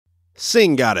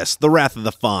Sing Goddess, The Wrath of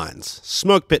the Fonz,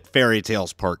 Smoke Pit Fairy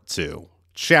Tales Part 2,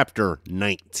 Chapter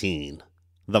 19,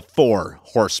 The Four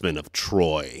Horsemen of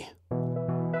Troy.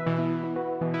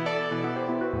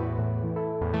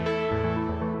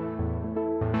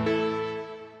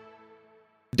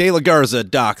 DeLaGarza,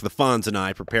 Doc, the Fonz, and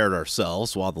I prepared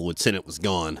ourselves while the lieutenant was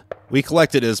gone. We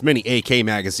collected as many AK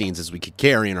magazines as we could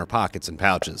carry in our pockets and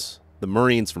pouches. The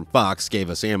Marines from Fox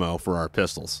gave us ammo for our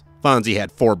pistols. Fonzie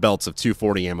had 4 belts of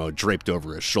 .240 ammo draped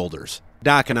over his shoulders.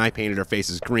 Doc and I painted our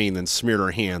faces green, then smeared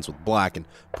our hands with black and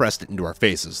pressed it into our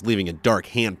faces, leaving a dark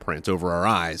handprint over our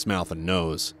eyes, mouth, and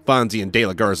nose. Fonzie and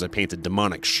DeLaGarza painted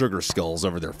demonic sugar skulls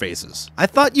over their faces. I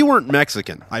thought you weren't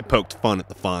Mexican. I poked fun at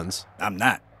the Fonz. I'm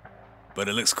not. But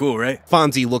it looks cool, right?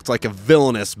 Fonzie looked like a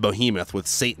villainous behemoth with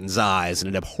Satan's eyes and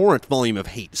an abhorrent volume of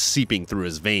hate seeping through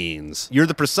his veins. You're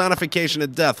the personification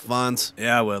of death, Fonz.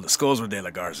 Yeah, well, the skulls were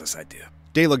DeLaGarza's idea.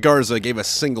 DeLaGarza gave a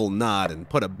single nod and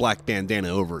put a black bandana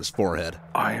over his forehead.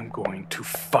 I am going to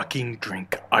fucking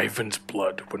drink Ivan's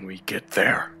blood when we get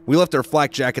there. We left our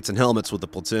flak jackets and helmets with the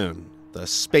platoon. The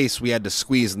space we had to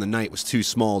squeeze in the night was too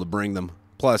small to bring them.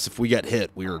 Plus, if we got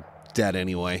hit, we were dead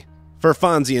anyway. For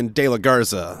Fonzie and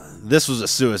DeLaGarza, this was a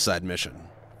suicide mission.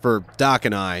 For Doc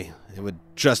and I, it would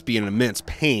just be an immense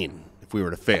pain if we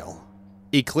were to fail.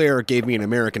 Eclair gave me an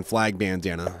American flag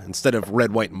bandana. Instead of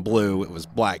red, white, and blue, it was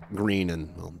black, green, and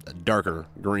well, a darker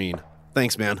green.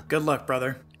 Thanks, man. Good luck,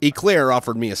 brother. Eclair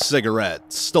offered me a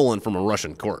cigarette, stolen from a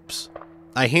Russian corpse.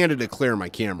 I handed Eclair my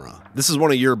camera. This is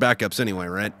one of your backups anyway,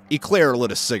 right? Eclair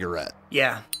lit a cigarette.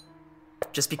 Yeah.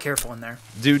 Just be careful in there.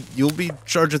 Dude, you'll be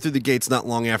charging through the gates not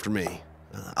long after me.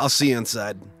 I'll see you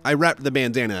inside. I wrapped the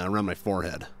bandana around my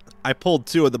forehead. I pulled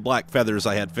 2 of the black feathers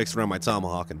I had fixed around my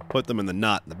tomahawk and put them in the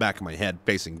knot in the back of my head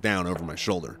facing down over my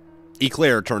shoulder.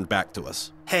 Eclair turned back to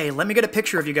us. Hey, let me get a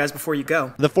picture of you guys before you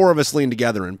go. The 4 of us leaned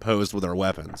together and posed with our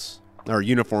weapons. Our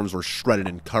uniforms were shredded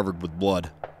and covered with blood.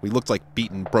 We looked like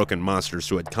beaten, broken monsters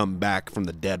who had come back from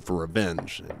the dead for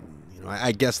revenge. And,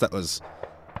 I guess that was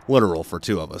literal for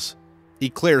 2 of us.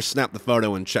 Eclair snapped the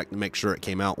photo and checked to make sure it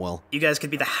came out well. You guys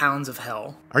could be the hounds of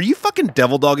hell. Are you fucking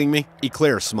devil-dogging me?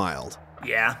 Eclair smiled.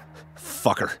 Yeah.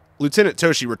 Fucker. Lieutenant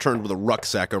Toshi returned with a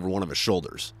rucksack over one of his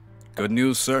shoulders. Good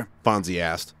news, sir? Fonzie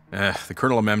asked. The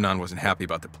Colonel of Memnon wasn't happy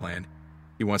about the plan.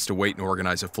 He wants to wait and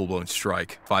organize a full-blown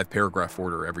strike. 5-paragraph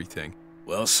order, everything.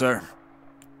 Well, sir,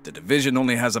 the division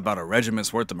only has about a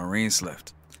regiment's worth of Marines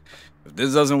left. If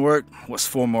this doesn't work, what's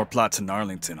 4 more plots in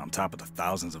Arlington on top of the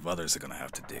thousands of others they're gonna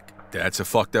have to dig? That's a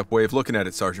fucked up way of looking at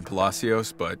it, Sergeant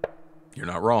Palacios, but you're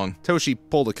not wrong. Toshi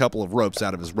pulled a couple of ropes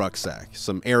out of his rucksack,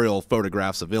 some aerial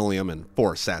photographs of Ilium, and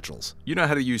 4 satchels. You know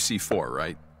how to use C4,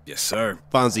 right? Yes, sir.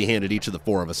 Fonzie handed each of the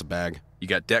 4 of us a bag. You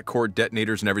got det cord,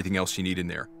 detonators, and everything else you need in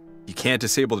there. You can't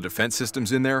disable the defense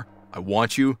systems in there. I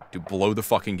want you to blow the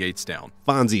fucking gates down.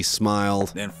 Fonzie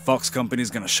smiled. Then Fox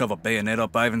Company's gonna shove a bayonet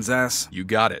up Ivan's ass? You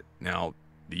got it. Now,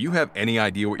 do you have any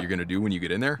idea what you're gonna do when you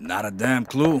get in there? Not a damn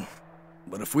clue.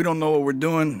 But if we don't know what we're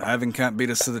doing, Ivan can't beat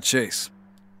us to the chase.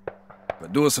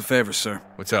 But do us a favor, sir.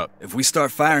 What's up? If we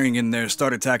start firing in there,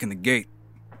 start attacking the gate,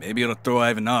 maybe it'll throw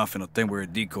Ivan off and he'll think we're a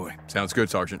decoy. Sounds good,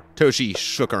 Sergeant. Toshi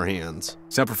shook our hands.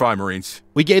 Semper Fi, Marines.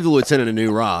 We gave the lieutenant a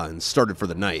new raw and started for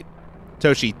the night.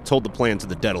 Toshi told the plan to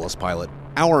the Daedalus pilot.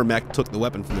 Our mech took the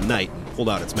weapon from the night and pulled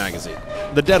out its magazine.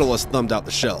 The Daedalus thumbed out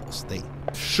the shells. They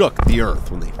shook the earth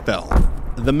when they fell.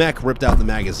 The mech ripped out the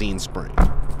magazine spring.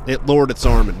 It lowered its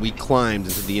arm and we climbed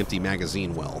into the empty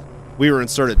magazine well. We were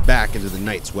inserted back into the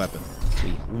knight's weapon.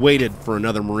 We waited for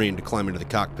another Marine to climb into the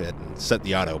cockpit and set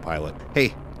the autopilot.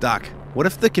 Hey, Doc, what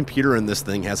if the computer in this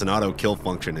thing has an auto kill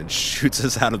function and shoots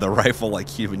us out of the rifle like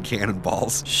human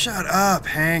cannonballs? Shut up,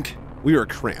 Hank. We were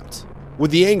cramped.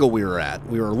 With the angle we were at,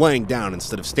 we were laying down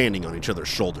instead of standing on each other's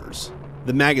shoulders.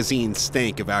 The magazine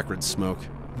stank of acrid smoke.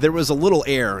 There was a little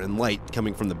air and light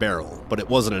coming from the barrel, but it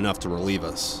wasn't enough to relieve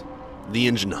us. The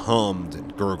engine hummed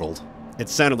and gurgled. It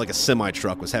sounded like a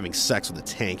semi-truck was having sex with a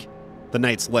tank. The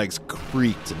knight's legs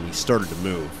creaked and we started to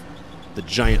move. The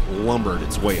giant lumbered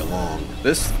its way along.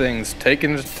 This thing's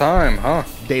taking its time, huh?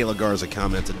 DeLaGarza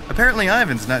commented. Apparently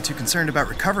Ivan's not too concerned about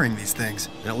recovering these things.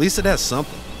 At least it has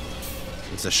something.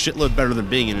 It's a shitload better than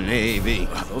being in an AAV.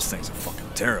 Ugh, those things are fucking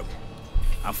terrible.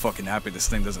 I'm fucking happy this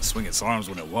thing doesn't swing its arms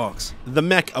when it walks. The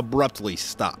mech abruptly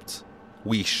stopped.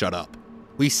 We shut up.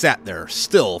 We sat there,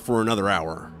 still for another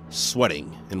hour,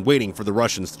 sweating and waiting for the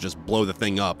Russians to just blow the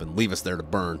thing up and leave us there to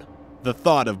burn. The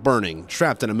thought of burning,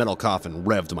 trapped in a metal coffin,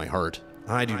 revved my heart.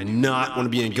 I do not want to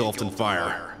be engulfed in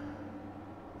fire.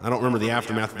 I don't remember the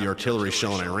aftermath of the artillery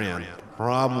shell in Iran,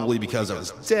 probably because I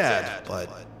was dead, but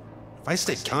if I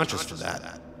stayed conscious for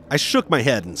that. I shook my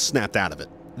head and snapped out of it.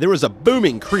 There was a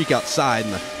booming creak outside,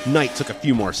 and the knight took a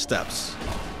few more steps.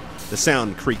 The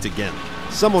sound creaked again.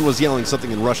 Someone was yelling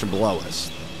something in Russian below us.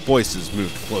 Voices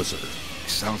moved closer. It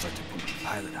sounds like they're putting the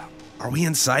pilot out. Are we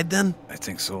inside then? I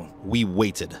think so. We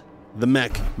waited. The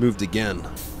mech moved again.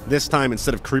 This time,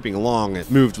 instead of creeping along, it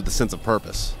moved with a sense of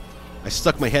purpose. I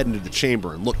stuck my head into the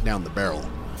chamber and looked down the barrel.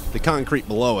 The concrete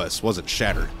below us wasn't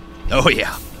shattered. Oh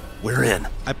yeah, we're in.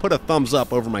 I put a thumbs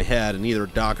up over my head, and either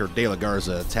Doc or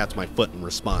DeLaGarza tapped my foot in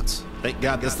response. Thank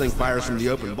God this thing fires from the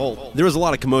open bolt. There was a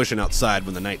lot of commotion outside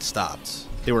when the knight stopped.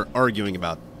 They were arguing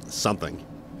about something.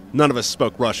 None of us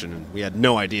spoke Russian, and we had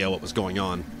no idea what was going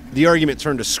on. The argument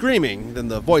turned to screaming, then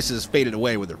the voices faded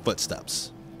away with their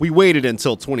footsteps. We waited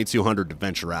until 2200 to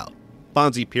venture out.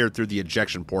 Fonzie peered through the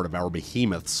ejection port of our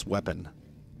behemoth's weapon.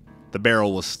 The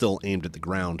barrel was still aimed at the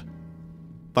ground.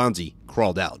 Fonzie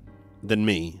crawled out, then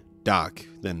me, Doc,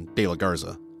 then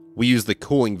DeLaGarza. We used the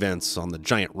cooling vents on the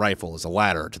giant rifle as a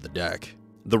ladder to the deck.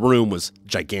 The room was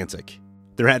gigantic.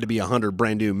 There had to be 100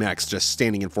 brand new mechs just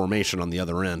standing in formation on the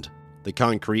other end. The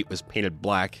concrete was painted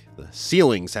black. The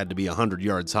ceilings had to be 100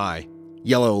 yards high.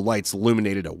 Yellow lights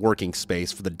illuminated a working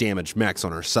space for the damaged mechs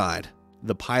on our side.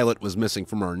 The pilot was missing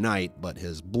from our knight, but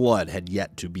his blood had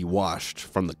yet to be washed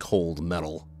from the cold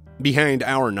metal. Behind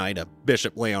our knight, a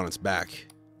bishop lay on its back.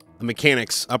 A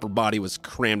mechanic's upper body was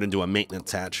crammed into a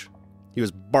maintenance hatch. He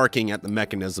was barking at the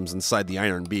mechanisms inside the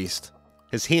iron beast.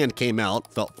 His hand came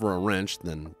out, felt for a wrench,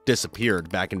 then disappeared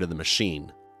back into the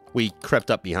machine. We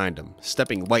crept up behind him,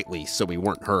 stepping lightly so we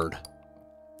weren't heard.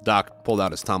 Doc pulled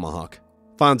out his tomahawk.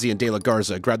 Fonzie and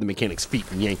DeLaGarza grabbed the mechanic's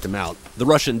feet and yanked him out. The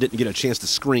Russian didn't get a chance to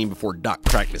scream before Doc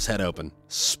cracked his head open,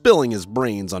 spilling his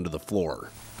brains onto the floor.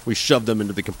 We shoved him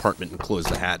into the compartment and closed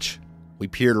the hatch. We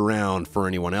peered around for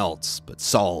anyone else, but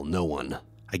saw no one.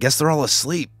 I guess they're all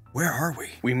asleep. Where are we?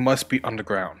 We must be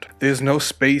underground. There's no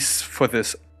space for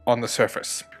this on the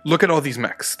surface. Look at all these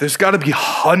mechs. There's got to be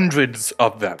hundreds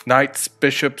of them. Knights,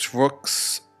 bishops,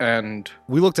 rooks, and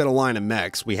We looked at a line of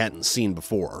mechs we hadn't seen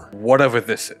before. whatever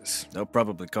this is. They'll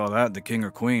probably call that the king or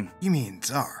queen. You mean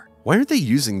Tsar? Why aren't they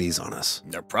using these on us?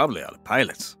 They're probably out of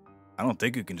pilots. I don't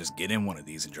think you can just get in one of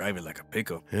these and drive it like a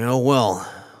pickup. Yeah,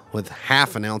 well, with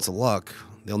half an ounce of luck,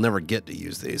 they'll never get to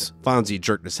use these. Fonzie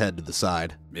jerked his head to the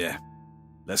side. Yeah,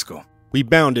 let's go. We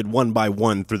bounded one by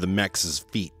one through the mechs'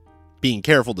 feet, being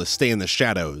careful to stay in the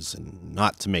shadows and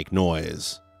not to make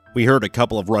noise. We heard a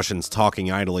couple of Russians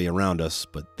talking idly around us,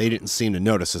 but they didn't seem to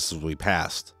notice us as we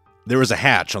passed. There was a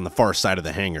hatch on the far side of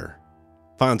the hangar.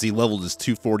 Fonzie leveled his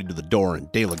 240 to the door and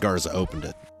DeLaGarza opened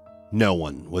it. No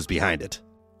one was behind it.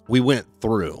 We went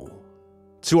through.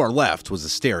 To our left was a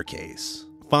staircase.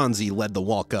 Fonzie led the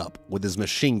walk up with his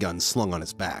machine gun slung on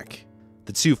his back.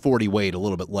 The 240 weighed a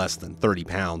little bit less than 30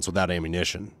 pounds without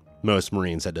ammunition. Most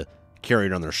Marines had to carry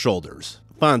it on their shoulders.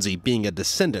 Fonzie, being a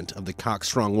descendant of the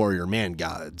cockstrong warrior man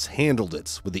gods, handled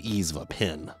it with the ease of a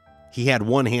pin. He had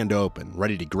one hand open,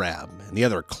 ready to grab, and the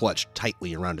other clutched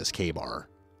tightly around his K-bar.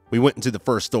 We went into the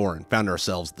first door and found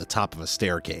ourselves at the top of a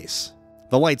staircase.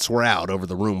 The lights were out over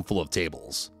the room full of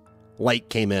tables. Light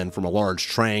came in from a large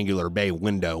triangular bay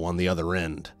window on the other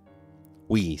end.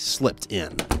 We slipped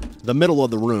in. The middle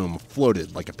of the room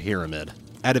floated like a pyramid.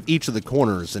 Out of each of the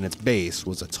corners in its base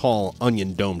was a tall,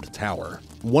 onion-domed tower.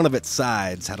 One of its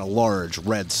sides had a large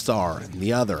red star, and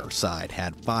the other side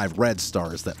had 5 red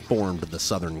stars that formed the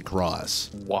Southern Cross.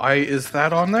 Why is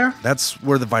that on there? That's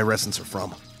where the Virescents are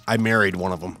from. I married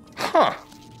one of them. Huh.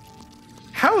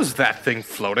 How is that thing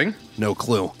floating? No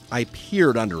clue. I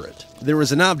peered under it. There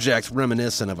was an object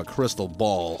reminiscent of a crystal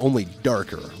ball, only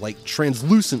darker, like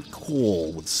translucent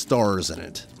coal with stars in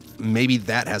it. Maybe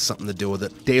that has something to do with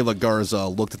it.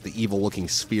 DeLaGarza looked at the evil-looking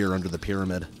sphere under the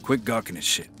pyramid. Quit gawking at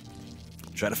shit.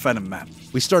 Try to find a map.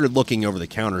 We started looking over the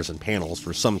counters and panels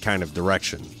for some kind of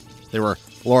direction. There were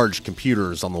large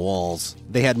computers on the walls.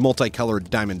 They had multicolored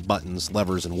diamond buttons,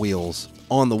 levers, and wheels.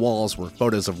 On the walls were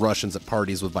photos of Russians at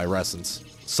parties with Virescents.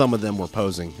 Some of them were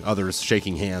posing, others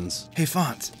shaking hands. Hey,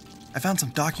 Fonz, I found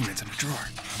some documents in a drawer.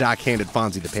 Doc handed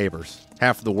Fonzie the papers.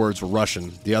 Half of the words were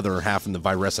Russian, the other half in the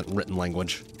Virescent written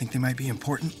language. Think they might be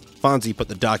important? Fonzie put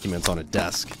the documents on a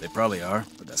desk. They probably are,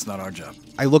 but that's not our job.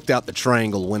 I looked out the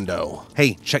triangle window.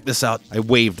 Hey, check this out. I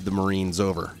waved the Marines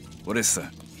over. What is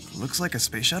that? Looks like a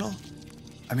space shuttle?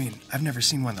 I mean, I've never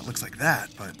seen one that looks like that,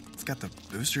 but it's got the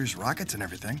boosters, rockets, and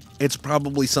everything. It's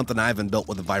probably something Ivan built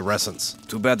with the Virescents.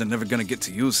 Too bad they're never gonna get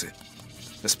to use it.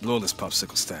 Let's blow this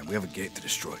popsicle stand. We have a gate to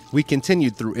destroy. We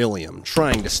continued through Ilium,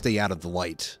 trying to stay out of the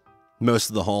light. Most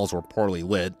of the halls were poorly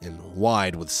lit and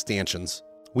wide with stanchions.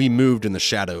 We moved in the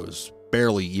shadows,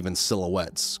 barely even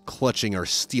silhouettes, clutching our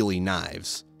steely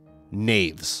knives.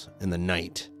 Knaves in the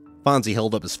night. Fonzie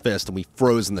held up his fist and we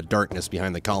froze in the darkness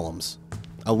behind the columns.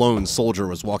 A lone soldier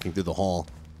was walking through the hall.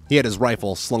 He had his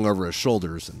rifle slung over his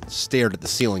shoulders and stared at the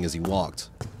ceiling as he walked.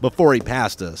 Before he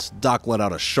passed us, Doc let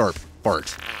out a sharp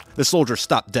fart. The soldier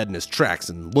stopped dead in his tracks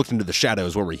and looked into the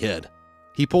shadows where we hid.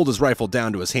 He pulled his rifle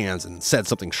down to his hands and said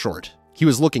something short. He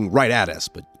was looking right at us,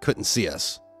 but couldn't see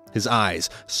us. His eyes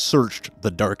searched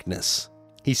the darkness.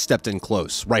 He stepped in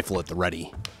close, rifle at the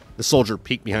ready. The soldier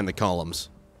peeked behind the columns.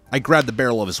 I grabbed the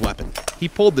barrel of his weapon. He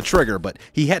pulled the trigger, but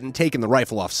he hadn't taken the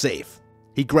rifle off safe.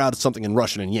 He growled something in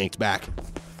Russian and yanked back.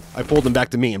 I pulled him back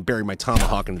to me and buried my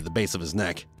tomahawk into the base of his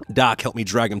neck. Doc helped me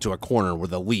drag him to a corner where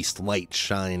the least light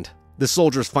shined. The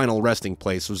soldier's final resting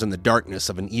place was in the darkness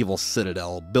of an evil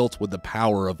citadel built with the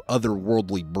power of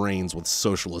otherworldly brains with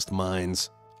socialist minds.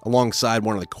 Alongside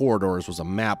one of the corridors was a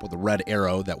map with a red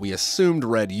arrow that we assumed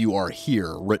read "You are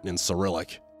here" written in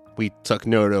Cyrillic. We took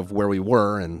note of where we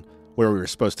were and where we were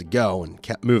supposed to go and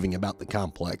kept moving about the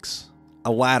complex.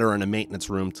 A ladder in a maintenance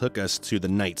room took us to the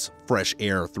night's fresh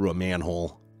air through a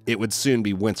manhole. It would soon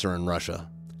be winter in Russia.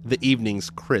 The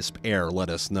evening's crisp air let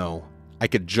us know. I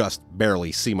could just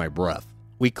barely see my breath.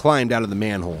 We climbed out of the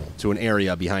manhole to an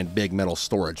area behind big metal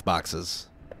storage boxes.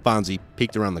 Fonzie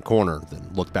peeked around the corner, then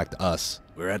looked back to us.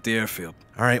 We're at the airfield.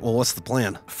 All right, well, what's the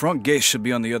plan? The front gate should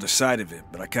be on the other side of it,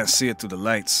 but I can't see it through the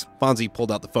lights. Fonzie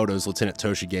pulled out the photos Lieutenant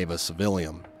Toshi gave us of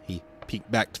Ilium. He peeked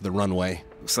back to the runway.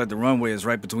 Looks like the runway is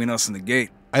right between us and the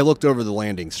gate. I looked over the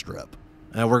landing strip.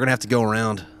 We're gonna have to go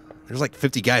around. There's like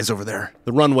 50 guys over there.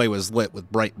 The runway was lit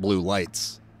with bright blue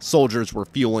lights. Soldiers were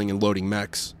fueling and loading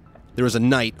mechs. There was a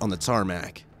knight on the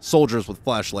tarmac. Soldiers with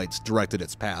flashlights directed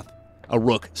its path. A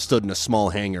rook stood in a small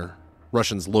hangar.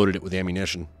 Russians loaded it with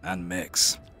ammunition. And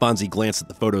mechs. Fonzie glanced at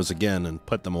the photos again and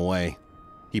put them away.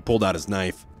 He pulled out his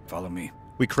knife. Follow me.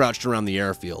 We crouched around the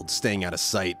airfield, staying out of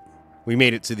sight. We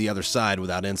made it to the other side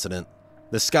without incident.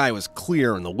 The sky was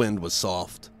clear and the wind was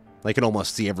soft. I could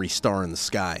almost see every star in the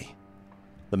sky.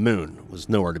 The moon was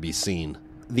nowhere to be seen.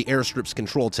 The airstrip's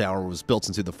control tower was built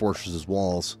into the fortress's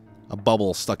walls. A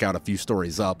bubble stuck out a few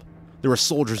stories up. There were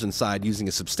soldiers inside using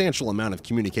a substantial amount of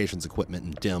communications equipment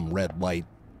in dim red light.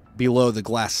 Below the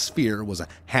glass sphere was a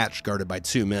hatch guarded by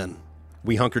 2 men.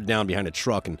 We hunkered down behind a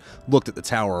truck and looked at the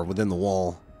tower within the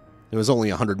wall. It was only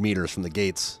 100 meters from the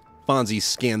gates. Fonzie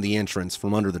scanned the entrance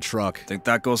from under the truck. Think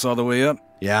that goes all the way up?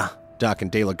 Yeah. Doc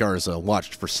and DeLaGarza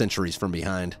watched for centuries from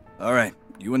behind. All right.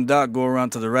 You and Doc go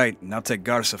around to the right, and I'll take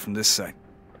Garza from this side.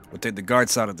 We'll take the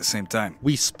guards out at the same time.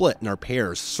 We split and our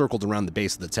pairs circled around the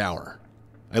base of the tower.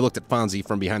 I looked at Fonzie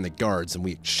from behind the guards and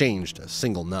we exchanged a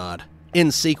single nod.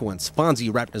 In sequence,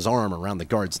 Fonzie wrapped his arm around the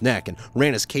guard's neck and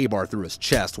ran his K-bar through his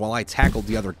chest while I tackled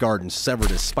the other guard and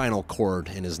severed his spinal cord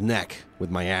and his neck with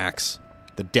my axe.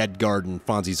 The dead guard in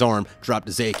Fonzie's arm dropped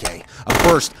his AK. A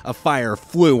burst of fire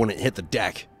flew when it hit the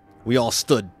deck. We all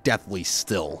stood deathly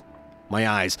still. My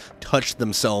eyes touched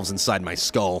themselves inside my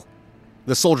skull.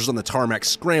 The soldiers on the tarmac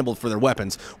scrambled for their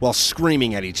weapons while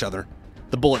screaming at each other.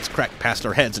 The bullets cracked past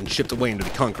our heads and chipped away into the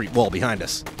concrete wall behind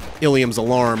us. Ilium's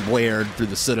alarm blared through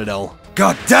the citadel.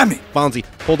 God damn it! Fonzie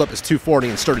pulled up his 240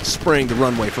 and started spraying the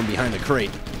runway from behind the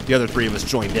crate. The other 3 of us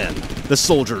joined in. The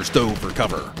soldiers dove for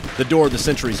cover. The door the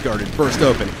sentries guarded burst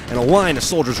open, and a line of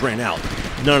soldiers ran out.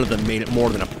 None of them made it more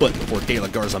than a foot before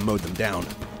DeLaGarza mowed them down.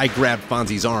 I grabbed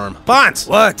Fonzie's arm. Fonz!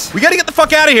 What? We gotta get the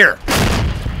fuck out of here!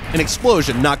 An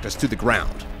explosion knocked us to the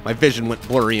ground. My vision went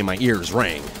blurry and my ears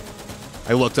rang.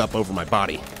 I looked up over my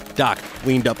body. Doc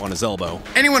leaned up on his elbow.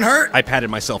 Anyone hurt? I patted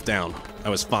myself down. I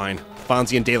was fine.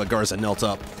 Fonzie and DeLaGarza knelt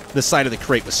up. The side of the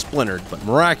crate was splintered, but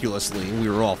miraculously, we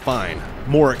were all fine.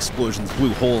 More explosions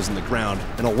blew holes in the ground,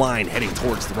 and a line heading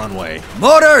towards the runway.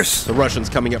 Motors! The Russians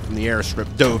coming up from the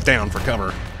airstrip dove down for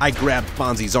cover. I grabbed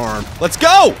Fonzie's arm. Let's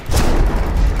go!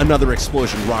 Another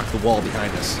explosion rocked the wall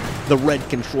behind us. The red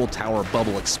control tower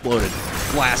bubble exploded.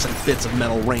 Glass and bits of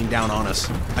metal rained down on us.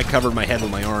 I covered my head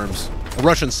with my arms. A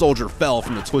Russian soldier fell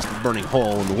from the twisted burning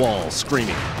hole in the wall,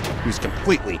 screaming. He was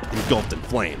completely engulfed in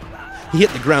flame. He hit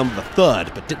the ground with a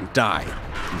thud, but didn't die.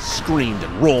 He screamed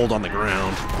and rolled on the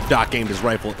ground. Doc aimed his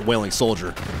rifle at the wailing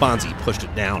soldier. Fonzie pushed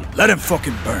it down. Let him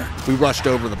fucking burn. We rushed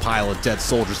over the pile of dead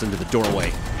soldiers into the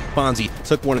doorway. Fonzie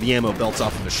took one of the ammo belts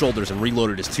off of his shoulders and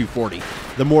reloaded his 240.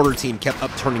 The mortar team kept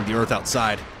upturning the earth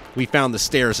outside. We found the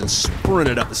stairs and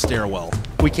sprinted up the stairwell.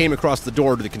 We came across the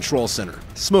door to the control center.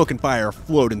 Smoke and fire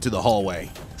flowed into the hallway.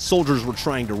 Soldiers were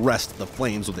trying to arrest the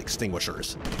flames with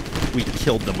extinguishers. We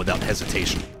killed them without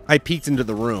hesitation. I peeked into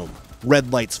the room.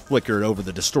 Red lights flickered over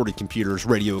the distorted computers,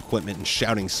 radio equipment, and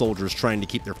shouting soldiers trying to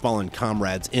keep their fallen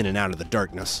comrades in and out of the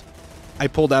darkness. I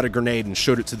pulled out a grenade and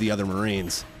showed it to the other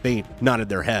Marines. They nodded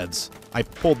their heads. I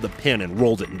pulled the pin and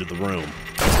rolled it into the room.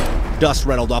 Dust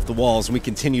rattled off the walls, and we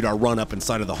continued our run up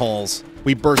inside of the halls.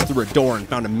 We burst through a door and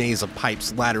found a maze of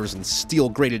pipes, ladders, and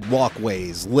steel-grated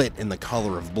walkways lit in the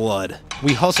color of blood.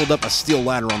 We hustled up a steel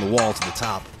ladder on the wall to the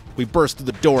top. We burst through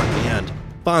the door at the end.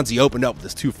 Fonzie opened up with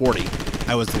his 240.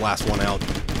 I was the last one out.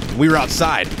 We were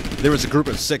outside. There was a group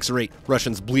of 6 or 8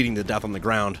 Russians bleeding to death on the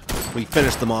ground. We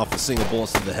finished them off with single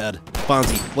bullets to the head.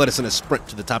 Fonzie led us in a sprint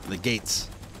to the top of the gates.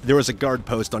 There was a guard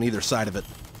post on either side of it.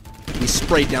 We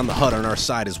sprayed down the hut on our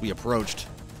side as we approached.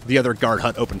 The other guard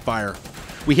hut opened fire.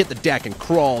 We hit the deck and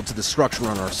crawled to the structure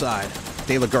on our side.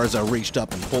 DeLaGarza reached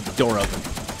up and pulled the door open.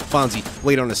 Fonzie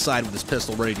laid on his side with his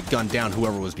pistol ready to gun down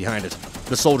whoever was behind it.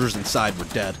 The soldiers inside were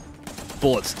dead.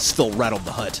 Bullets still rattled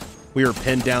the hut. We were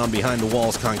pinned down behind the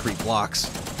wall's concrete blocks.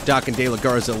 Doc and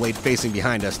DeLaGarza laid facing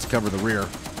behind us to cover the rear.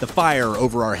 The fire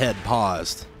over our head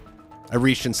paused. I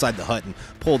reached inside the hut and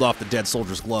pulled off the dead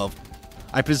soldier's glove.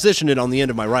 I positioned it on the end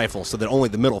of my rifle so that only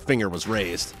the middle finger was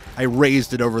raised. I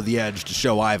raised it over the edge to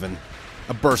show Ivan.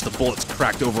 A burst of bullets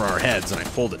cracked over our heads, and I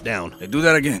pulled it down. Hey, do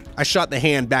that again. I shot the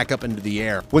hand back up into the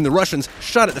air. When the Russians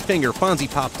shot at the finger, Fonzie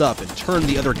popped up and turned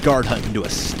the other guard hut into a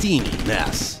steamy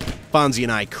mess. Fonzie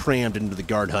and I crammed into the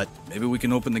guard hut. Maybe we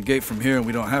can open the gate from here and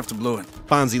we don't have to blow it.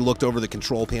 Fonzie looked over the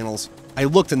control panels. I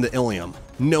looked into Ilium.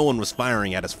 No one was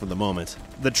firing at us for the moment.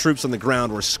 The troops on the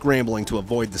ground were scrambling to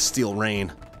avoid the steel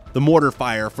rain. The mortar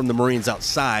fire from the Marines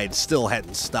outside still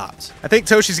hadn't stopped. I think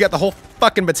Toshi's got the whole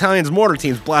fucking battalion's mortar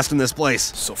teams blasting this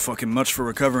place. So fucking much for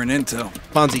recovering intel.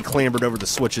 Fonzie clambered over the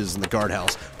switches in the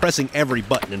guardhouse, pressing every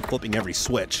button and flipping every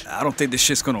switch. I don't think this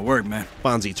shit's gonna work, man.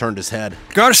 Fonzie turned his head.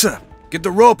 Garza, get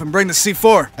the rope and bring the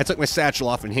C4. I took my satchel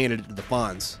off and handed it to the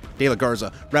Fonz.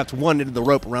 DeLaGarza wrapped one end of the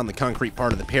rope around the concrete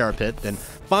part of the parapet, then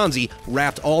Fonzie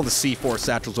wrapped all the C4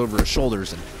 satchels over his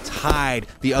shoulders and tied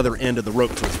the other end of the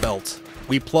rope to his belt.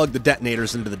 We plugged the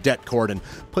detonators into the det cord and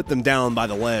put them down by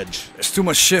the ledge. There's too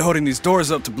much shit holding these doors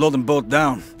up to blow them both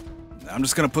down. I'm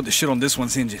just gonna put the shit on this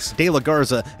one's hinges.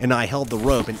 DeLaGarza and I held the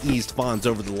rope and eased Fonz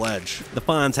over the ledge. The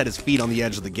Fonz had his feet on the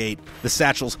edge of the gate. The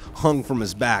satchels hung from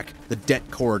his back. The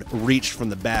det cord reached from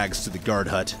the bags to the guard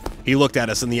hut. He looked at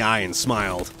us in the eye and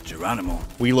smiled. Geronimo.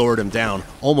 We lowered him down,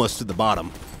 almost to the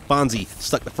bottom. Fonzie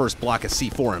stuck the first block of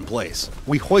C4 in place.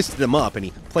 We hoisted him up and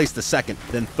he placed the second,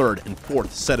 then third, and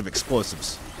fourth set of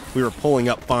explosives. We were pulling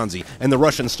up Fonzie, and the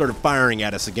Russians started firing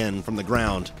at us again from the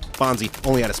ground. Fonzie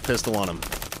only had his pistol on him.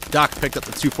 Doc picked up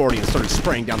the 240 and started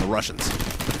spraying down the Russians.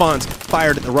 The Fonz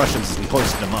fired at the Russians as we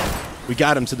hoisted him up. We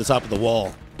got him to the top of the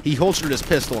wall. He holstered his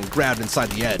pistol and grabbed inside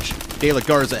the edge.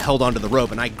 DeLaGarza held onto the rope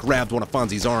and I grabbed one of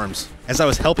Fonzie's arms. As I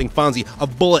was helping Fonzie, a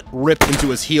bullet ripped into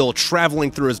his heel,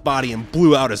 traveling through his body and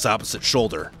blew out his opposite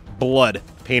shoulder. Blood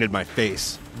painted my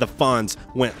face. The Fonz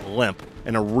went limp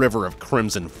and a river of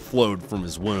crimson flowed from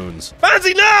his wounds.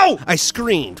 Fonzie, no! I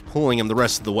screamed, pulling him the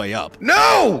rest of the way up.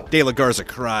 No! DeLaGarza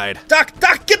cried. Doc,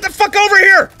 get the fuck over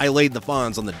here! I laid the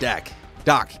Fonz on the deck.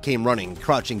 Doc came running,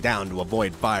 crouching down to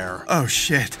avoid fire. Oh,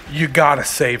 shit. You gotta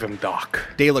save him, Doc.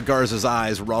 DeLaGarza's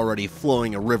eyes were already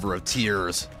flowing a river of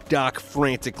tears. Doc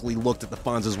frantically looked at the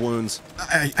Fonz's wounds.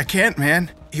 I can't, man.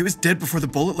 He was dead before the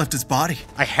bullet left his body.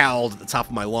 I howled at the top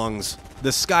of my lungs.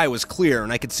 The sky was clear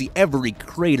and I could see every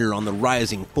crater on the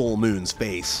rising full moon's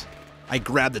face. I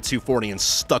grabbed the 240 and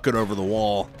stuck it over the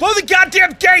wall. Blow the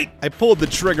goddamn gate! I pulled the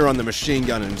trigger on the machine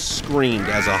gun and screamed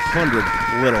as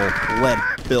 100 little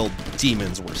lead-filled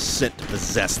demons were sent to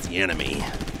possess the enemy.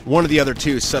 One of the other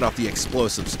two set off the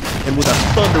explosives, and with a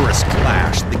thunderous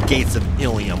clash, the gates of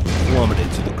Ilium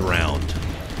plummeted to the ground.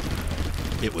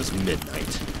 It was midnight.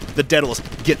 The Daedalus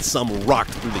Get Some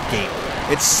rocked through the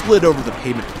gate. It slid over the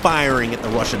pavement, firing at the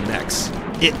Russian mechs.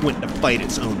 It went to fight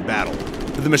its own battle.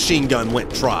 The machine gun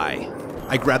went dry.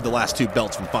 I grabbed the last 2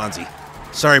 belts from Fonzie.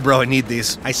 Sorry, bro, I need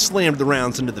these. I slammed the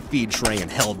rounds into the feed tray and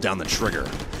held down the trigger.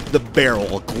 The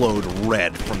barrel glowed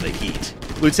red from the heat.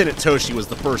 Lieutenant Toshi was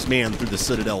the first man through the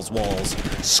Citadel's walls.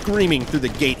 Screaming through the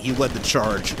gate, he led the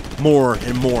charge. More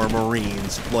and more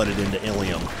Marines flooded into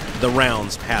Ilium. The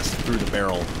rounds passed through the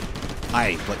barrel.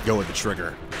 I let go of the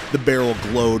trigger. The barrel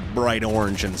glowed bright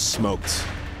orange and smoked.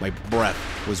 My breath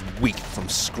was weak from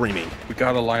screaming. We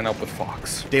gotta line up with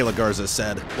Fox. DeLaGarza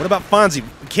said, "What about Fonzie?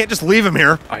 We can't just leave him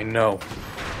here." I know,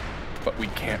 but we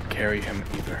can't carry him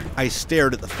either. I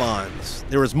stared at the Fonz.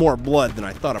 There was more blood than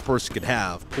I thought a person could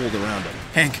have pooled around him.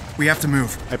 Hank, we have to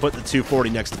move. I put the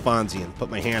 240 next to Fonzie and put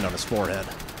my hand on his forehead.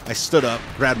 I stood up,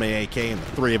 grabbed my AK, and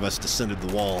the 3 of us descended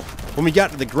the wall. When we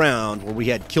got to the ground where we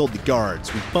had killed the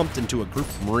guards, we bumped into a group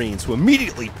of Marines who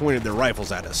immediately pointed their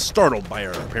rifles at us, startled by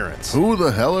our appearance. Who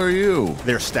the hell are you?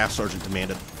 Their staff sergeant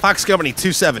demanded. Fox Company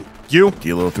 27. You?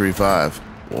 Kilo 35.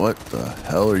 What the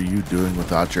hell are you doing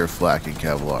without your flacking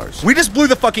Kevlars? We just blew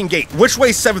the fucking gate. Which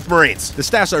way's 7th Marines? The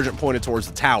staff sergeant pointed towards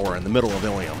the tower in the middle of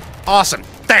Ilium. Awesome,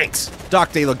 thanks!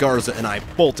 Doc DeLaGarza and I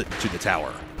bolted to the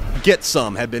tower. Get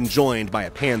Some had been joined by a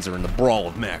Panzer in the brawl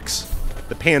of mechs.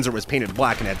 The Panzer was painted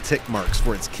black and had tick marks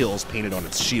for its kills painted on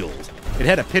its shield. It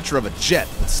had a picture of a jet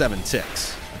with 7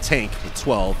 ticks, a tank with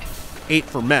 12, 8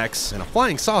 for mechs, and a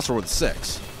flying saucer with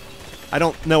 6. I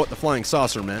don't know what the flying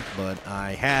saucer meant, but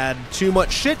I had too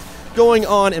much shit going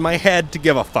on in my head to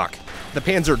give a fuck. The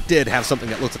Panzer did have something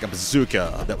that looked like a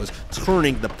bazooka that was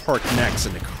turning the parked mechs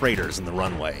into craters in the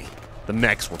runway. The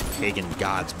mechs were pagan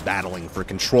gods battling for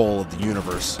control of the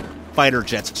universe. Fighter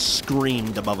jets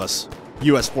screamed above us.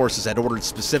 U.S. forces had ordered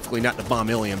specifically not to bomb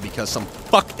Ilium because some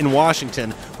fuck in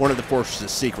Washington wanted the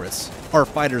fortress's secrets. Our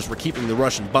fighters were keeping the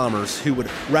Russian bombers, who would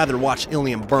rather watch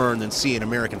Ilium burn than see an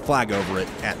American flag over it,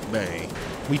 at bay.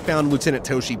 We found Lieutenant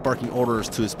Toshi barking orders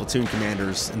to his platoon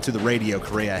commanders and to the radio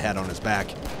Korea had on his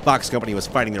back. Fox Company was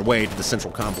fighting their way to the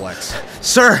central complex.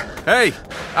 Sir! Hey,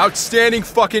 outstanding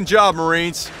fucking job,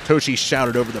 Marines. Toshi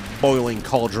shouted over the boiling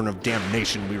cauldron of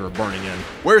damnation we were burning in.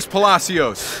 Where's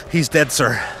Palacios? He's dead,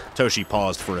 sir. Toshi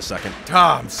paused for a second.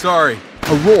 I'm sorry.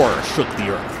 A roar shook the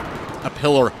earth. A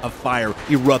pillar of fire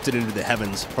erupted into the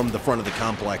heavens from the front of the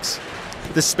complex.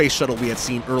 The space shuttle we had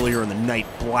seen earlier in the night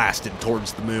blasted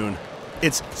towards the moon.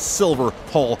 Its silver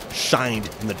hull shined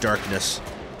in the darkness.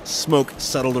 Smoke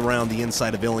settled around the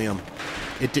inside of Ilium.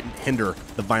 It didn't hinder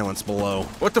the violence below.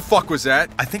 What the fuck was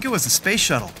that? I think it was the space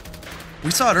shuttle.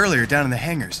 We saw it earlier down in the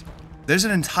hangars. There's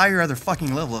an entire other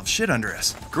fucking level of shit under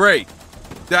us. Great.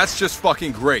 That's just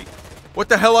fucking great. What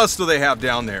the hell else do they have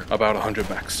down there? About 100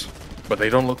 mechs. But they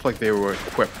don't look like they were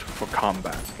equipped for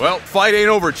combat. Well, fight ain't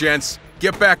over, gents.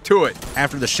 Get back to it.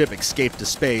 After the ship escaped to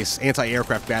space,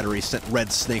 anti-aircraft batteries sent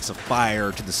red snakes of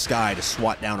fire to the sky to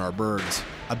swat down our birds.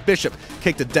 A bishop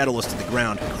kicked a Daedalus to the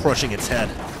ground, crushing its head.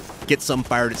 Get Some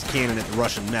fired its cannon at the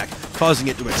Russian mech, causing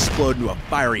it to explode into a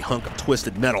fiery hunk of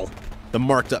twisted metal. The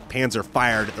marked-up Panzer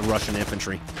fired at the Russian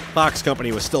infantry. Fox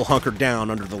Company was still hunkered down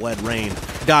under the lead rain.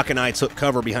 Doc and I took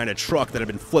cover behind a truck that had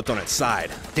been flipped on its side.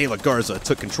 DeLaGarza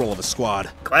took control of a squad.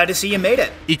 Glad to see you made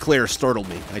it. Eclair startled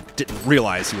me. I didn't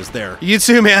realize he was there. You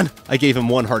too, man! I gave him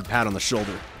one hard pat on the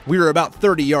shoulder. We were about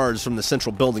 30 yards from the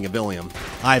central building of Ilium.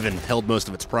 Ivan held most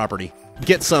of its property.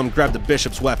 Get Some grabbed the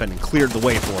bishop's weapon and cleared the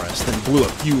way for us, then blew a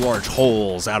few large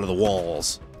holes out of the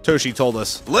walls. Toshi told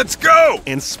us, "Let's go!"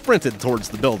 and sprinted towards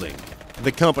the building.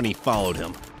 The company followed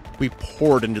him. We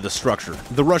poured into the structure.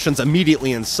 The Russians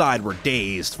immediately inside were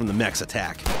dazed from the mech's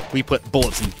attack. We put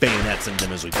bullets and bayonets in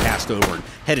them as we passed over and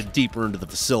headed deeper into the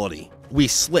facility. We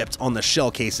slipped on the shell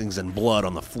casings and blood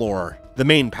on the floor. The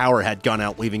main power had gone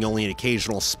out, leaving only an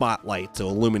occasional spotlight to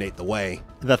illuminate the way.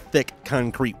 The thick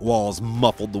concrete walls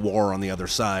muffled the war on the other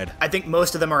side. I think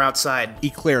most of them are outside.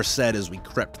 Eclair said as we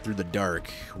crept through the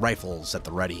dark, rifles at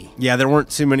the ready. Yeah, there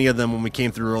weren't too many of them when we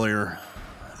came through earlier.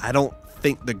 I don't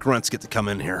think the grunts get to come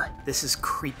in here. This is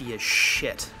creepy as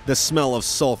shit. The smell of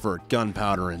sulfur,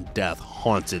 gunpowder, and death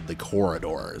haunted the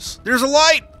corridors. There's a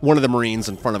light! One of the Marines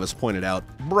in front of us pointed out.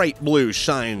 Bright blue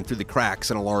shined through the cracks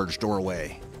in a large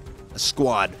doorway. A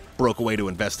squad broke away to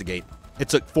investigate. It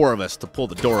took 4 of us to pull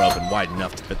the door open wide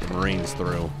enough to fit the Marines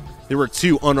through. There were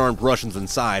 2 unarmed Russians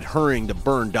inside, hurrying to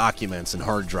burn documents and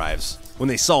hard drives. When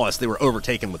they saw us, they were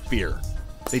overtaken with fear.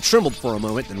 They trembled for a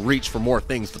moment and reached for more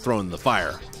things to throw in the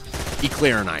fire.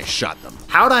 Eclair and I shot them.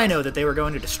 How'd I know that they were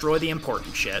going to destroy the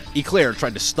important shit? Eclair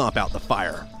tried to stomp out the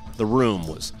fire. The room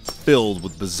was filled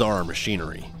with bizarre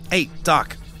machinery. Hey,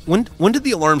 Doc, when did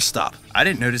the alarm stop? I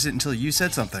didn't notice it until you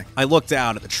said something. I looked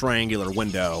out at the triangular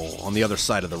window on the other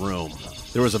side of the room.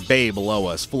 There was a bay below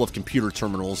us full of computer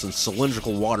terminals and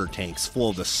cylindrical water tanks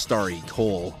full of the starry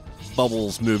coal.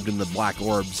 Bubbles moved in the black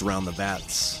orbs around the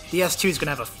vats. The S2's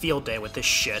gonna have a field day with this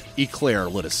shit. Eclair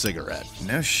lit a cigarette.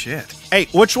 No shit. Hey,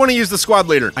 which one of you is the squad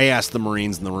leader? I asked the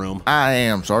Marines in the room. I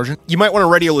am, Sergeant. You might want to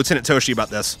radio Lieutenant Toshi about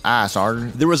this. Aye,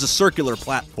 Sergeant. There was a circular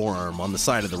platform on the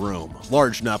side of the room,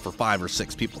 large enough for 5 or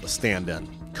 6 people to stand in.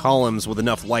 Columns with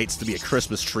enough lights to be a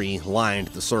Christmas tree lined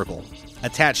the circle.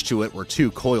 Attached to it were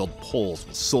 2 coiled poles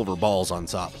with silver balls on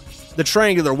top. The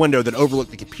triangular window that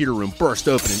overlooked the computer room burst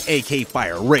open and AK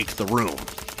fire raked the room.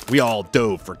 We all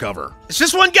dove for cover. It's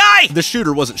just one guy! The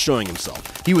shooter wasn't showing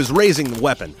himself. He was raising the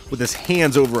weapon with his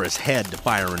hands over his head to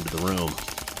fire into the room.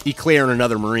 Eclair and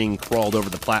another Marine crawled over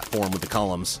the platform with the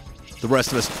columns. The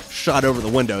rest of us shot over the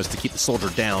windows to keep the soldier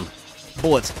down.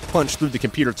 Bullets punched through the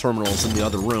computer terminals in the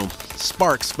other room.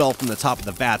 Sparks fell from the top of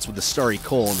the vats with the starry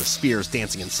coal and the spears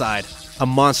dancing inside. A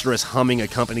monstrous humming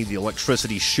accompanied the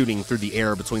electricity shooting through the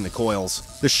air between the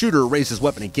coils. The shooter raised his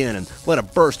weapon again and let a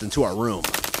burst into our room.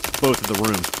 Both of the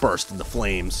rooms burst into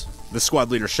flames. The squad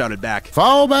leader shouted back,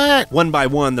 Fall back! One by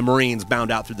one, the Marines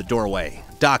bound out through the doorway.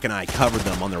 Doc and I covered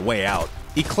them on their way out.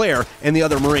 Eclair and the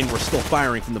other Marine were still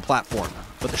firing from the platform,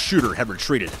 but the shooter had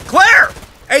retreated. Eclair!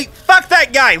 Hey, fuck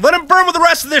that guy! Let him burn with the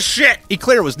rest of this shit!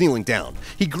 Eclair was kneeling down.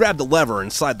 He grabbed the lever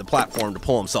inside the platform to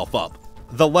pull himself up.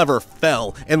 The lever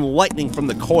fell, and lightning from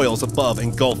the coils above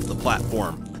engulfed the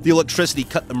platform. The electricity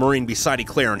cut the Marine beside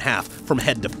Eclair in half, from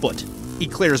head to foot.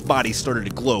 Eclair's body started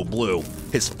to glow blue.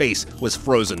 His face was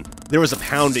frozen. There was a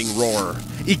pounding roar.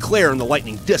 Eclair and the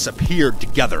lightning disappeared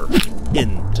together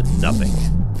into nothing.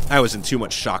 I was in too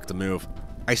much shock to move.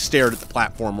 I stared at the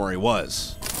platform where he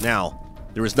was. Now,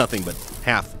 there was nothing but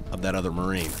half of that other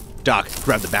Marine. Doc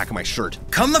grabbed the back of my shirt.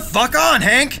 Come the fuck on,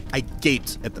 Hank! I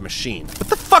gaped at the machine. What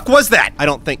the fuck was that? I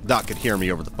don't think Doc could hear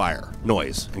me over the fire,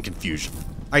 noise, and confusion.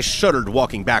 I shuddered,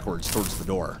 walking backwards towards the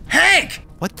door. Hank!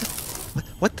 What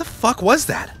the fuck was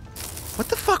that? What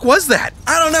the fuck was that?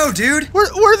 I don't know, dude.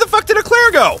 Where the fuck did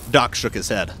Eclair go? Doc shook his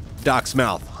head. Doc's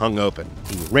mouth hung open.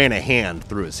 He ran a hand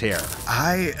through his hair.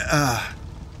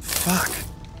 Fuck.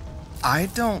 I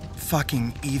don't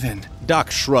fucking even.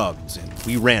 Doc shrugged, and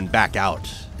we ran back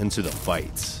out into the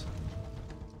fight.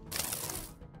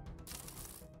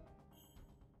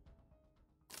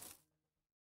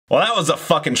 Well, that was a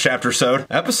fucking chapter-sode.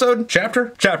 Episode?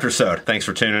 Chapter? Chapter-sode. Thanks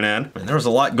for tuning in. Man, there was a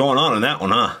lot going on in that one,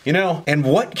 huh? You know, and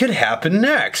what could happen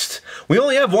next? We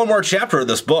only have one more chapter of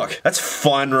this book. That's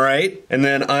fun, right? And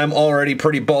then I'm already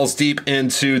pretty balls deep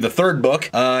into the third book.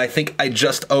 I think I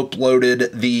just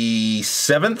uploaded the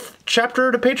 7th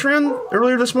chapter to Patreon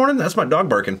earlier this morning. That's my dog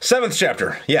barking. 7th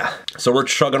chapter, yeah. So we're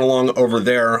chugging along over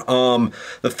there.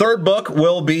 The third book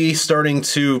will be starting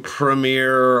to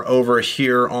premiere over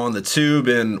here on the tube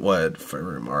in what,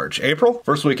 February, March, April?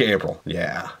 First week of April,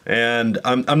 yeah. And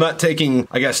I'm not taking,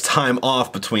 I guess, time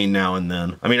off between now and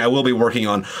then. I mean, I will be working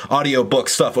on audiobook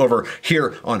stuff over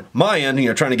here on my end, you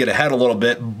know, trying to get ahead a little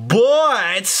bit,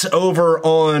 but over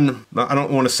on, I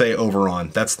don't want to say over on,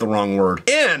 that's the wrong word.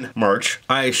 In March,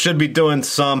 I should be doing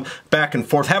some back and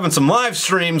forth, having some live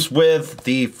streams with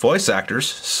the voice actors,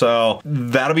 so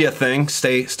that'll be a thing.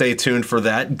 Stay tuned for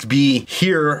that. Be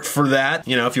here for that.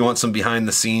 You know, if you want some behind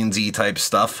the scenes-y type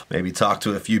stuff, maybe talk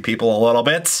to a few people a little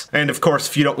bit. And of course,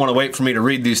 if you don't want to wait for me to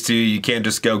read these to you, you can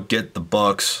just go get the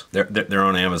books. They're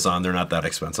on Amazon. They're not that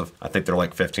expensive. I think they're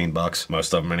like 15 bucks,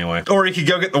 most of them anyway. Or you could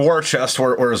go get the war chest.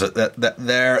 Where is it?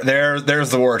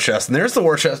 There's the war chest. And there's the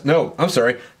war chest. No, I'm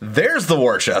sorry. There's the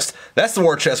war chest. That's the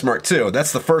war chest Mark II.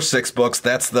 That's the first 6 books.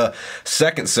 That's the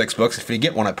second 6 books. If you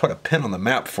get one, I put a pin on the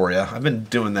map for you. I've been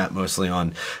doing that mostly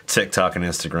on TikTok and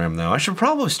Instagram, though. I should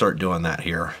probably start doing that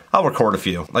here. I'll record a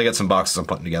few. I got some boxes I'm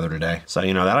putting together today. So,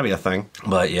 you know, that'll be a thing.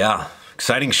 But, yeah.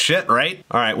 Exciting shit, right?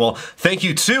 All right, well, thank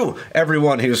you to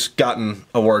everyone who's gotten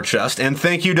a war chest, and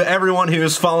thank you to everyone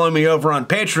who's following me over on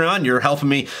Patreon. You're helping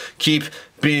me keep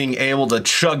being able to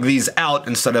chug these out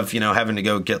instead of, you know, having to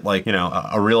go get, like, you know,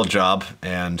 a real job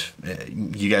and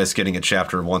you guys getting a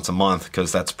chapter once a month,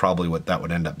 because that's probably what that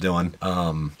would end up doing.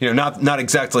 You know, not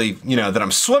exactly, you know, that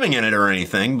I'm swimming in it or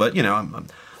anything, but, you know, I'm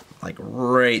like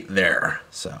right there,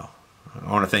 so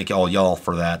I want to thank all y'all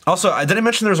for that. Also, did I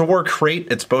mention there's a war crate?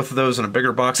 It's both of those in a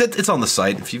bigger box. It's on the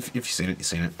site. If you've seen it, you've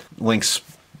seen it. Links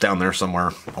down there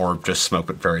somewhere, or just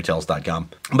smokewithfairytales.com.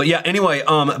 But yeah, anyway,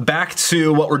 back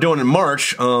to what we're doing in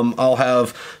March. I'll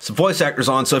have some voice actors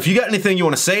on, so if you got anything you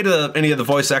want to say to any of the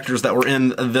voice actors that were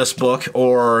in this book,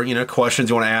 or, you know, questions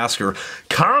you want to ask, or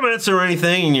comments or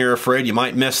anything, and you're afraid you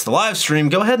might miss the live stream,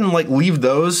 go ahead and, like, leave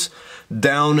those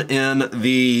down in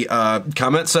the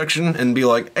comment section and be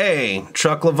like, hey,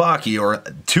 Chuck LaVoki, or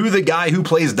to the guy who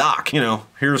plays Doc, you know,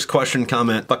 here's question,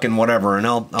 comment, fucking whatever, and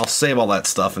I'll save all that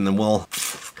stuff, and then we'll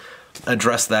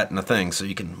address that in a thing, so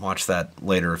you can watch that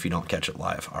later if you don't catch it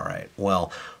live. All right,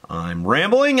 well, I'm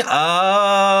rambling. Here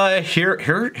are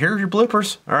your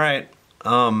bloopers. All right,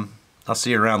 I'll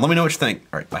see you around. Let me know what you think.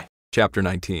 All right, bye. Chapter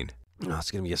 19. Oh,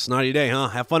 it's gonna be a snotty day, huh?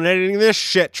 Have fun editing this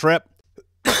shit, Trip.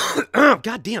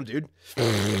 God damn, dude.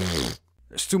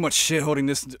 There's too much shit holding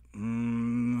this.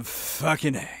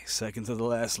 Fucking A. Second to the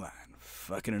last line.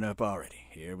 Fucking it up already.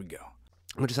 Here we go.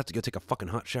 I'm gonna just have to go take a fucking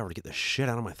hot shower to get this shit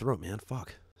out of my throat, man.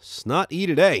 Fuck. Snot-y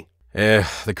today.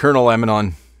 The Colonel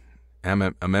Amnon.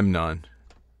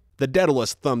 The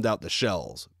Daedalus thumbed out the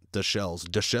shells. The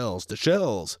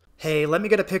shells. Hey, let me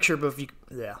get a picture of you.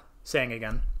 Yeah, saying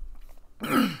again.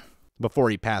 Before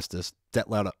he passed us, Det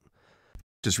loud up.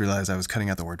 Just realized I was cutting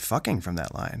out the word fucking from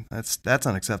that line. That's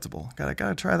unacceptable.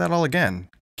 Gotta try that all again.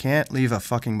 Can't leave a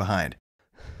fucking behind.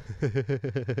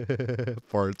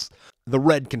 Farts. The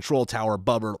red control tower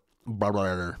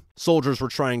Soldiers were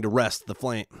trying to rest the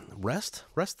flame. Rest?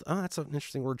 Rest? Oh, that's an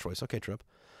interesting word choice. Okay, Trip.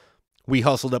 We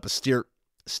hustled up a steer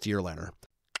ladder.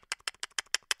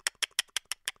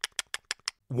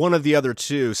 One of the other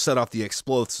two set off the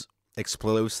explosives.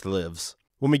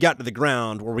 When we got to the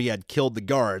ground where we had killed the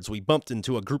guards, we bumped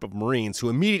into a group of Marines who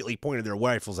immediately pointed their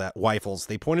rifles at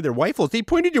They pointed their rifles. They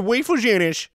pointed their rifles, Janish.